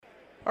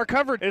Our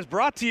coverage is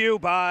brought to you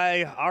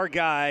by our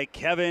guy,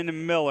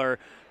 Kevin Miller,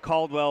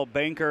 Caldwell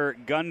Banker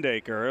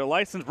Gundaker, a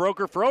licensed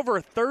broker for over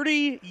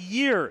 30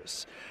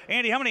 years.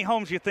 Andy, how many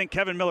homes do you think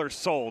Kevin Miller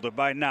sold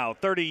by now?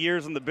 30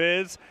 years in the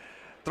biz?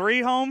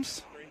 3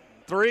 homes?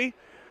 3?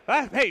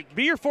 Hey,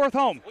 be your 4th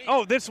home.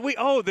 This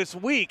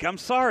week. I'm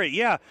sorry.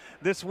 Yeah,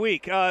 this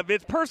week.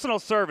 It's personal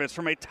service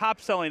from a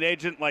top-selling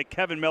agent like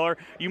Kevin Miller.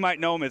 You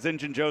might know him as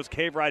Engine Joe's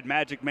Cave Ride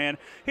Magic Man.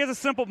 He has a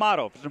simple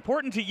motto. If it's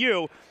important to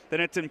you,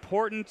 then it's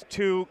important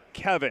to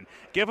Kevin.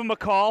 Give him a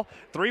call,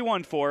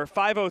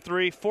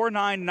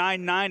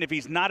 314-503-4999. If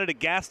he's not at a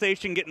gas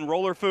station getting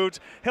roller foods,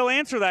 he'll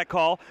answer that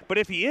call. But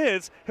if he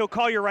is, he'll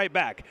call you right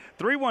back.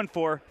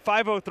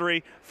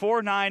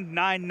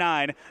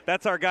 314-503-4999.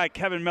 That's our guy,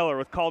 Kevin Miller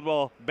with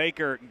Caldwell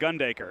Baker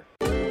Gundaker.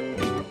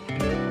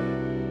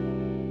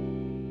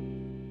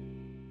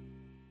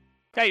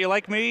 Hey, you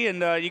like me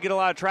and you get a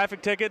lot of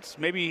traffic tickets,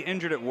 maybe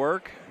injured at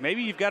work,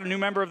 maybe you've got a new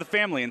member of the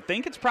family and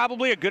think it's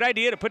probably a good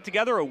idea to put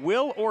together a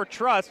will or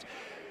trust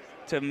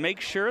to make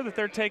sure that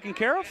they're taken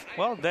care of?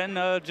 Well, then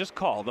just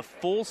call the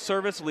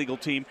full-service legal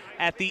team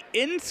at the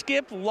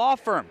Inskip Law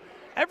Firm.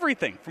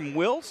 Everything from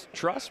wills,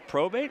 trust,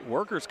 probate,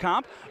 workers'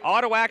 comp,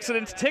 auto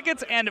accidents,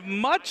 tickets, and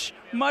much,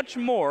 much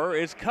more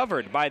is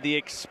covered by the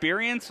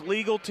experienced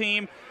legal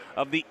team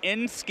of the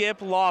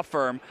Inskip Law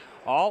Firm,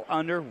 all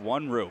under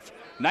one roof.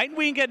 Night and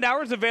weekend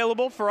hours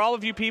available for all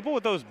of you people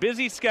with those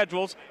busy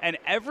schedules, and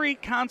every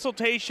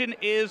consultation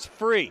is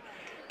free.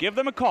 Give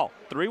them a call,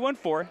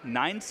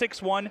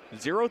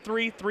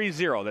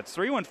 314-961-0330. That's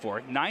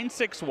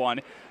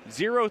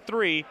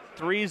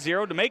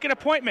 314-961-0330 to make an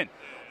appointment.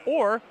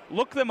 Or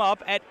look them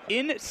up at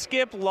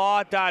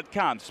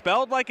inskiplaw.com.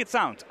 Spelled like it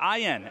sounds,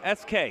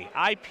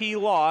 INSKIP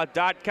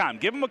law.com.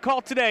 Give them a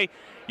call today.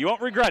 You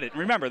won't regret it.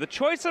 Remember, the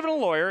choice of a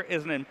lawyer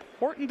is an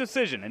important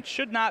decision and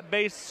should not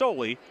base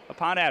solely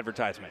upon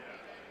advertisement.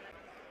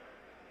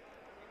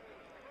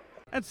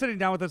 And sitting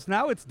down with us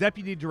now, it's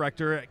Deputy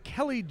Director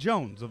Kelly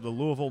Jones of the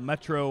Louisville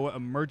Metro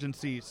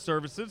Emergency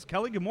Services.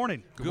 Kelly, good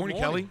morning. Good morning,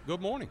 Kelly. Good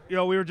morning. You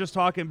know, we were just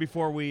talking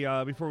before we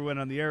went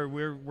on the air.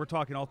 We're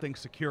talking all things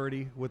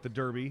security with the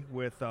Derby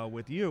with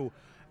you,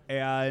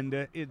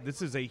 and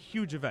this is a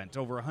huge event.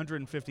 Over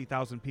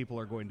 150,000 people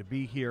are going to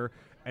be here,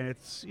 and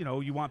it's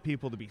you want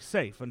people to be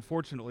safe.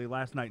 Unfortunately,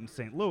 last night in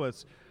St.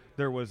 Louis,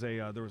 there was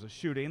a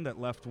shooting that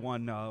left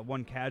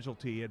one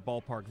casualty at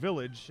Ballpark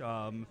Village.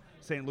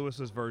 St.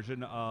 Louis's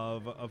version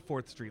of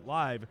 4th Street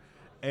Live,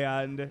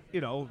 and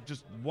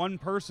just one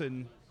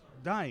person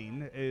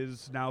dying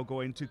is now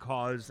going to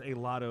cause a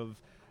lot of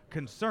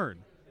concern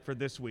for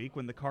this week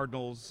when the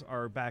Cardinals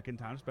are back in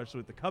town, especially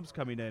with the Cubs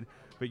coming in.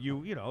 But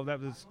that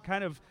was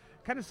kind of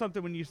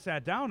something when you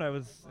sat down. I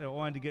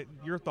wanted to get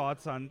your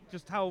thoughts on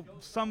just how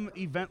some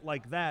event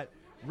like that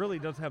really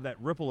does have that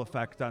ripple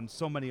effect on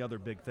so many other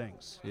big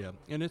things. Yeah,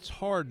 and it's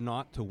hard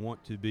not to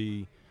want to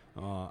be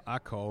I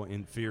call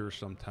in fear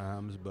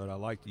sometimes, but I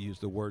like to use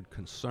the word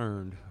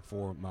concerned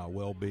for my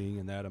well-being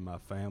and that of my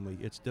family.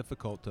 It's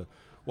difficult to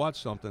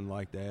watch something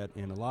like that,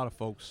 and a lot of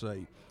folks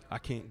say, I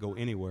can't go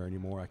anywhere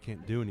anymore, I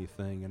can't do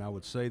anything, and I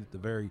would say that the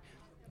very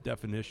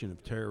definition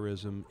of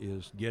terrorism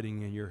is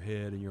getting in your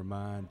head and your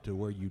mind to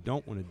where you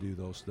don't want to do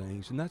those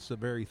things, and that's the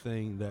very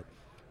thing that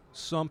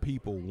some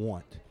people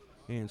want.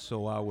 And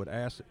so I would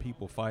ask that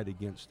people fight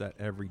against that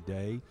every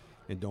day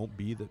and don't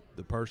be the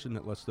person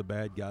that lets the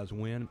bad guys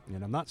win.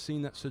 And I'm not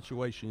seeing that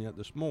situation yet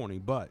this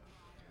morning, but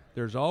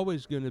there's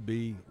always going to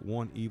be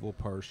one evil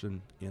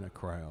person in a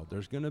crowd.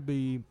 There's going to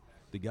be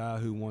the guy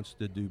who wants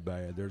to do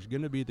bad. There's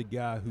going to be the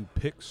guy who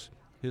picks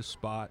his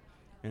spot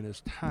and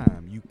his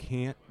time. You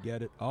can't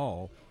get it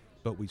all,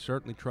 but we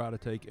certainly try to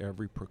take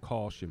every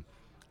precaution.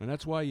 And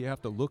that's why you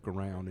have to look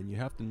around and you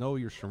have to know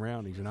your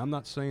surroundings. And I'm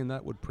not saying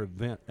that would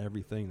prevent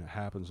everything that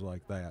happens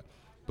like that,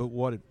 but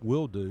what it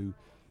will do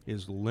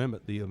is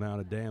limit the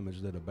amount of damage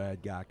that a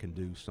bad guy can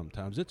do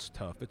sometimes. It's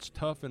tough. It's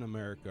tough in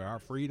America. Our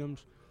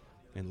freedoms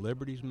and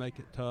liberties make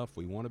it tough.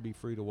 We want to be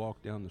free to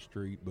walk down the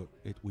street, but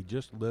we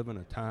just live in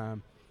a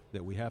time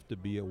that we have to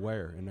be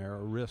aware, and there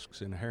are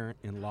risks inherent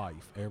in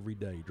life every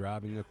day,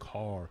 driving a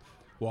car,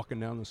 walking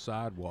down the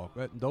sidewalk.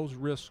 Those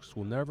risks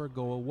will never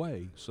go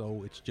away,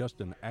 so it's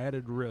just an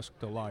added risk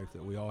to life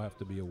that we all have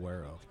to be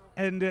aware of.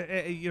 And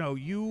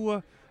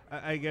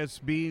I guess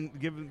being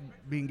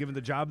given the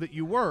job that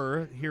you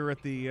were here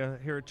at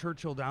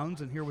Churchill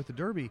Downs and here with the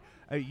Derby,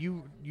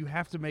 you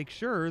have to make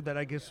sure that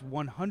I guess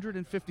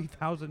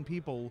 150,000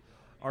 people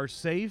are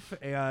safe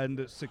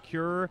and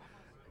secure,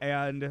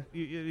 and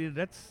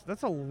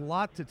that's a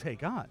lot to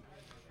take on.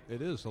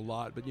 It is a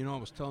lot, but I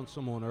was telling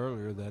someone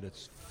earlier that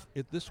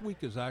this week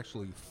is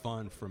actually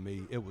fun for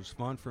me. It was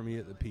fun for me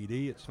at the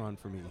PD. It's fun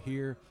for me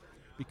here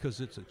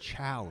because it's a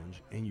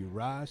challenge, and you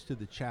rise to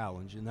the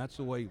challenge, and that's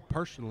the way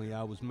personally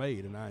I was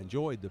made, and I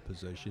enjoyed the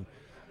position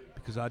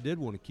because I did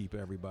want to keep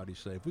everybody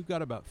safe. We've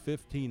got about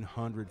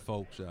 1,500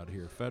 folks out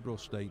here, federal,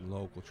 state, and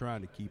local,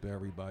 trying to keep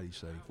everybody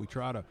safe. We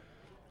try to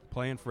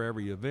plan for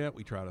every event.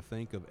 We try to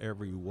think of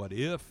every what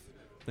if,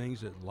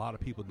 things that a lot of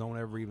people don't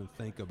ever even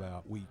think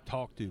about. We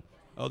talk to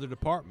other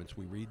departments.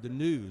 We read the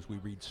news, we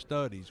read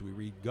studies, we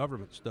read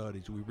government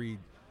studies, we read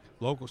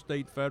local,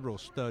 state, federal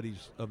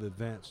studies of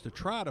events to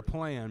try to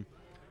plan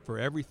for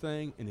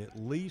everything, and at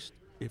least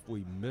if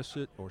we miss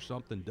it or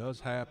something does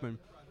happen,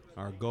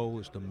 our goal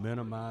is to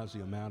minimize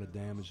the amount of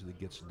damage that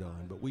gets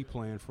done. But we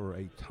plan for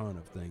a ton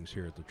of things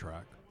here at the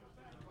track.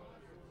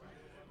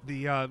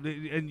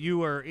 And you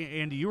were,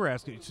 Andy, you were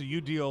asking, so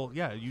you deal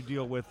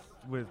with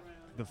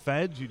the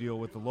feds, you deal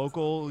with the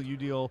local,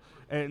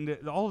 and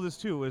all of this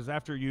too is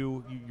after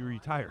you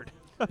retired.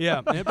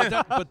 Yeah,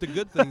 but the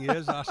good thing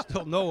is I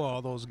still know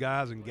all those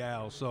guys and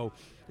gals, so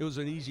it was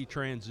an easy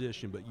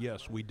transition. But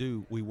yes, we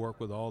work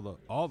with all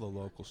the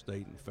local,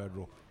 state, and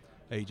federal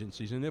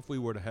agencies, and if we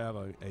were to have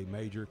a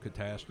major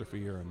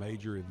catastrophe or a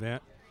major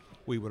event,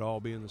 we would all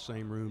be in the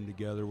same room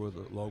together with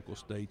the local,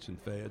 states,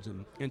 and feds.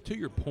 And to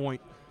your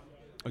point,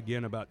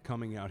 again, about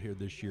coming out here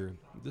this year,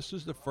 this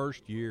is the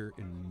first year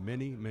in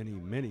many, many,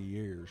 many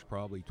years,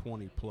 probably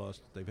 20 plus,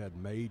 that they've had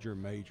major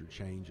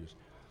changes.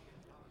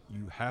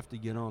 You have to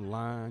get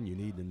online. You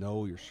need to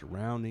know your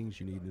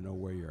surroundings. You need to know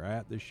where you're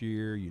at this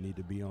year. You need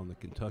to be on the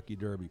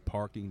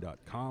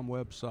KentuckyDerbyParking.com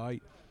website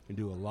and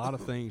do a lot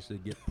of things to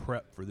get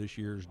prepped for this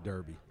year's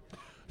Derby.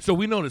 So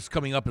we noticed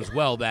coming up as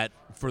well that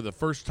for the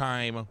first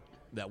time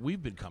that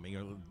we've been coming,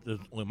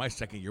 only my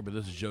second year, but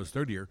this is Joe's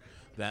third year,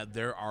 that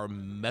there are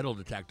metal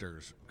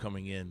detectors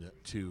coming in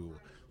to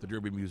the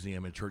Derby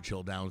Museum in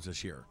Churchill Downs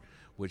this year,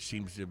 which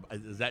seems to,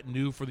 is that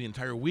new for the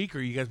entire week,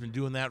 or you guys been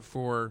doing that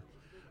for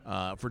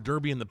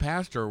Derby in the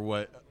past, or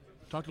what?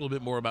 Talk a little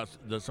bit more about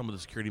some of the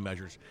security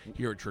measures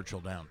here at Churchill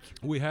Downs.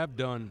 We have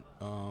done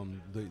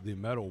the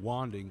metal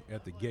wanding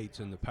at the gates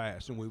in the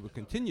past, and we will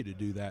continue to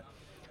do that.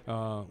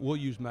 We'll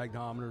use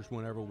magnometers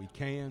whenever we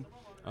can,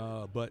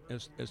 but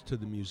as to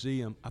the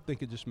museum, I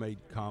think it just made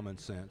common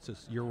sense.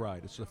 You're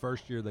right. It's the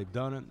first year they've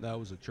done it. That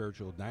was a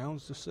Churchill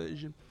Downs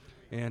decision,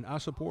 and I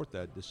support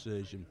that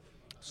decision.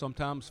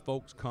 Sometimes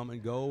folks come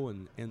and go,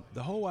 and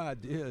the whole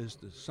idea is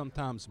to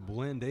sometimes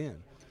blend in.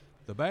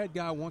 The bad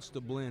guy wants to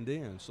blend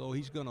in, so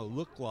he's going to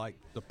look like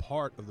the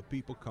part of the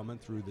people coming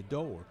through the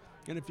door.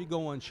 And if you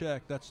go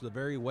unchecked, that's the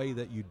very way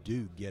that you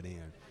do get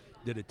in.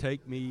 Did it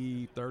take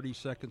me 30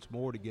 seconds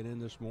more to get in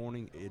this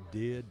morning? It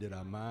did. Did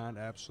I mind?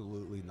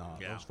 Absolutely not.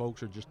 Yeah. Those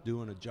folks are just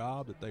doing a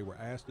job that they were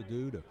asked to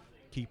do to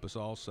keep us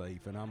all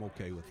safe, and I'm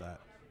okay with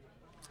that.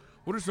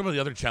 What are some of the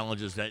other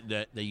challenges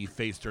that you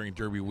face during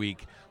Derby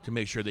week to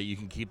make sure that you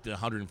can keep the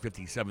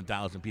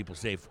 157,000 people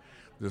safe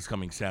this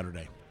coming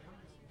Saturday?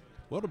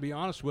 Well, to be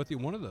honest with you,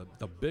 one of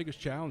the biggest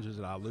challenges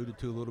that I alluded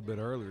to a little bit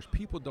earlier is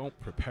people don't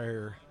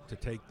prepare to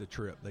take the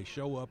trip. They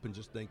show up and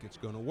just think it's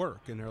going to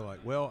work. And they're like,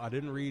 well, I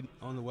didn't read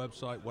on the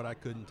website what I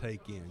couldn't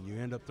take in. You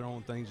end up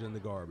throwing things in the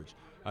garbage.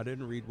 I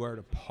didn't read where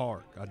to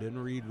park. I didn't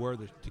read where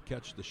to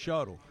catch the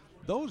shuttle.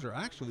 Those are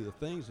actually the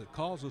things that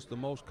cause us the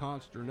most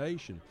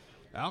consternation.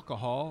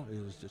 Alcohol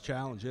is a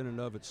challenge in and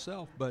of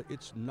itself, but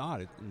it's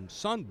not. And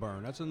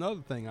sunburn, that's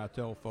another thing I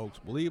tell folks.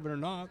 Believe it or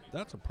not,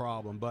 that's a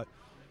problem. But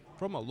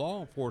from a law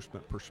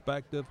enforcement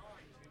perspective,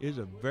 is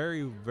a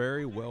very,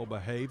 very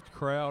well-behaved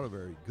crowd, a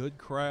very good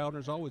crowd.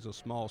 There's always a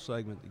small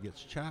segment that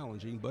gets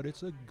challenging, but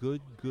it's a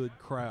good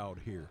crowd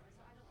here.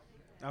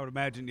 I would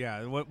imagine,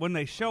 yeah. When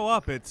they show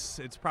up,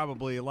 it's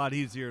probably a lot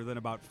easier than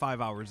about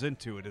 5 hours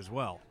into it as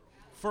well.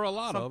 For a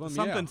lot of them,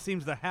 something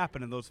seems to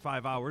happen in those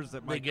 5 hours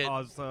that might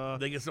cause.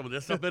 They get some of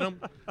this up in them.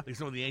 They get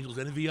some of the Angels'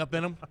 envy up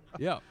in them.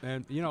 Yeah,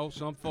 and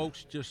some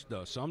folks just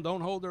some don't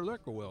hold their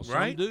liquor well. Some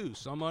Right. do.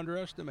 Some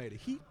underestimate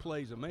it. Heat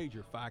plays a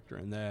major factor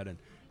in that, and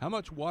how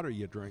much water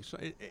you drink. So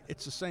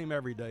it's the same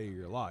every day of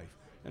your life.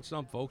 And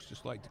some folks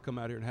just like to come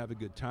out here and have a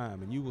good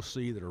time. And you will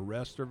see that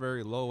arrests are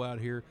very low out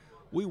here.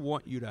 We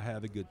want you to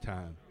have a good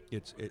time.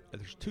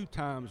 There's two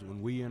times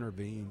when we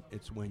intervene.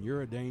 It's when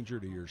you're a danger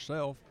to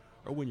yourself,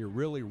 or when you're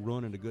really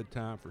running a good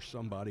time for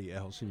somebody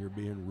else and you're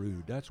being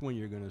rude. That's when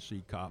you're going to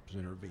see cops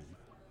intervene.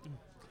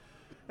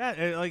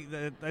 Yeah,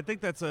 I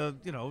think that's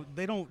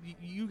they don't.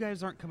 You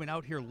guys aren't coming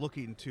out here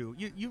looking to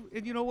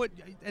and you know what?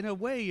 In a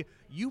way,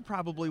 you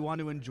probably want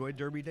to enjoy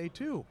Derby Day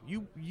too.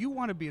 You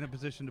want to be in a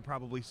position to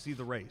probably see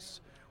the race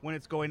when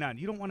it's going on.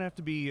 You don't want to have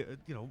to be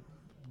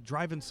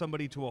driving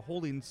somebody to a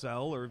holding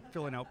cell or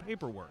filling out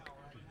paperwork.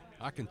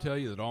 I can tell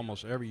you that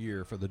almost every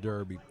year for the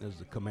Derby, as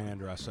the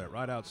commander, I sat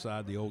right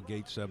outside the old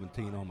Gate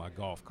 17 on my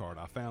golf cart.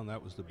 I found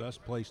that was the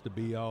best place to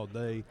be all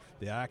day.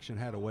 The action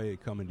had a way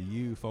of coming to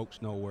you.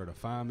 Folks know where to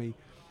find me.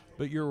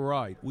 But you're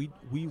right. We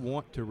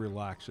want to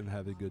relax and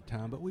have a good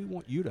time, but we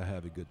want you to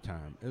have a good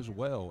time as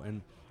well.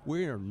 And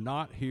we are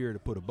not here to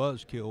put a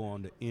buzzkill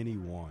onto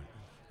anyone.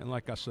 And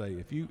like I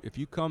say, if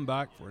you come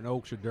back for an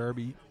Oaks or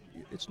Derby,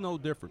 it's no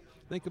different.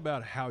 Think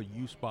about how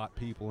you spot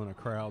people in a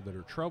crowd that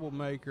are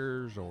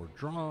troublemakers or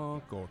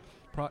drunk, or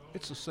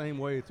it's the same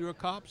way through a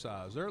cop's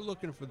eyes. They're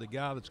looking for the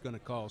guy that's going to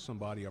cause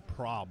somebody a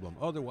problem.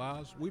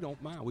 Otherwise, we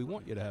don't mind. We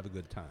want you to have a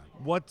good time.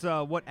 What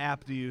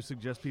app do you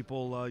suggest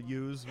people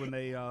use when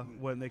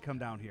they come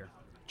down here?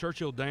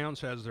 Churchill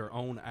Downs has their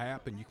own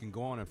app, and you can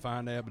go on and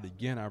find that. But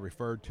again, I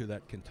referred to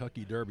that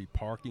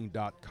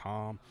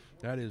KentuckyDerbyParking.com.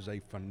 That is a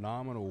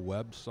phenomenal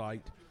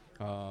website.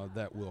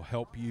 that will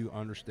help you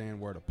understand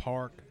where to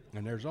park.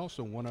 And there's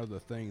also one other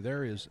thing.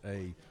 There is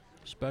a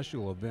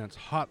special events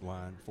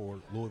hotline for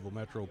Louisville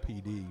Metro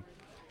PD,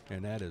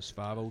 and that is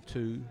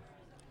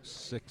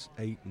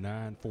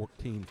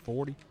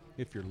 502-689-1440.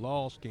 If you're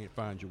lost, can't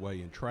find your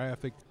way in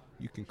traffic,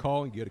 you can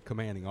call and get a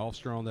commanding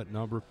officer on that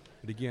number.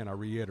 And again, I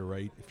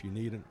reiterate, if you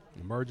need an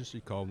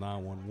emergency, call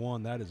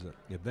 911. That is an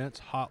events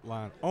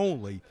hotline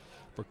only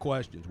for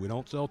questions. We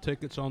don't sell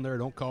tickets on there.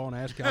 Don't call and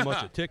ask how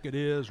much a ticket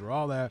is or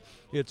all that.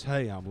 It's,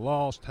 hey, I'm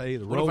lost. Hey,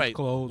 the road's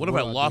closed. What if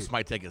I lost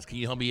my tickets? Can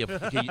you help me?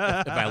 If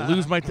I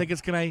lose my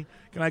tickets, can I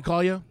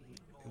call you?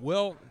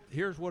 Well,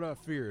 here's what I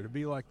fear. It'll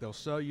be like they'll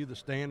sell you the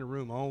standing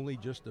room only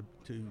just to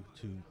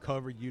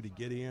cover you to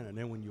get in, and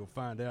then when you'll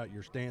find out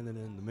you're standing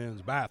in the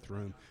men's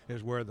bathroom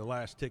is where the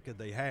last ticket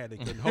they had. They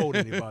couldn't hold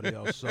anybody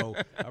else. So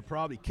I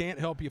probably can't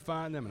help you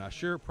find them, and I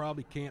sure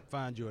probably can't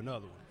find you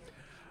another one.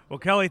 Well,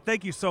 Kelly,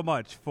 thank you so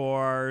much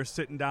for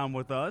sitting down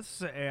with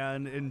us,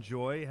 and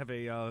enjoy. Have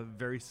a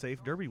very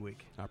safe Derby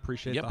week. I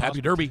appreciate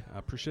happy Derby. I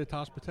appreciate the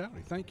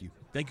hospitality. Thank you.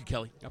 Thank you,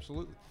 Kelly.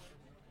 Absolutely.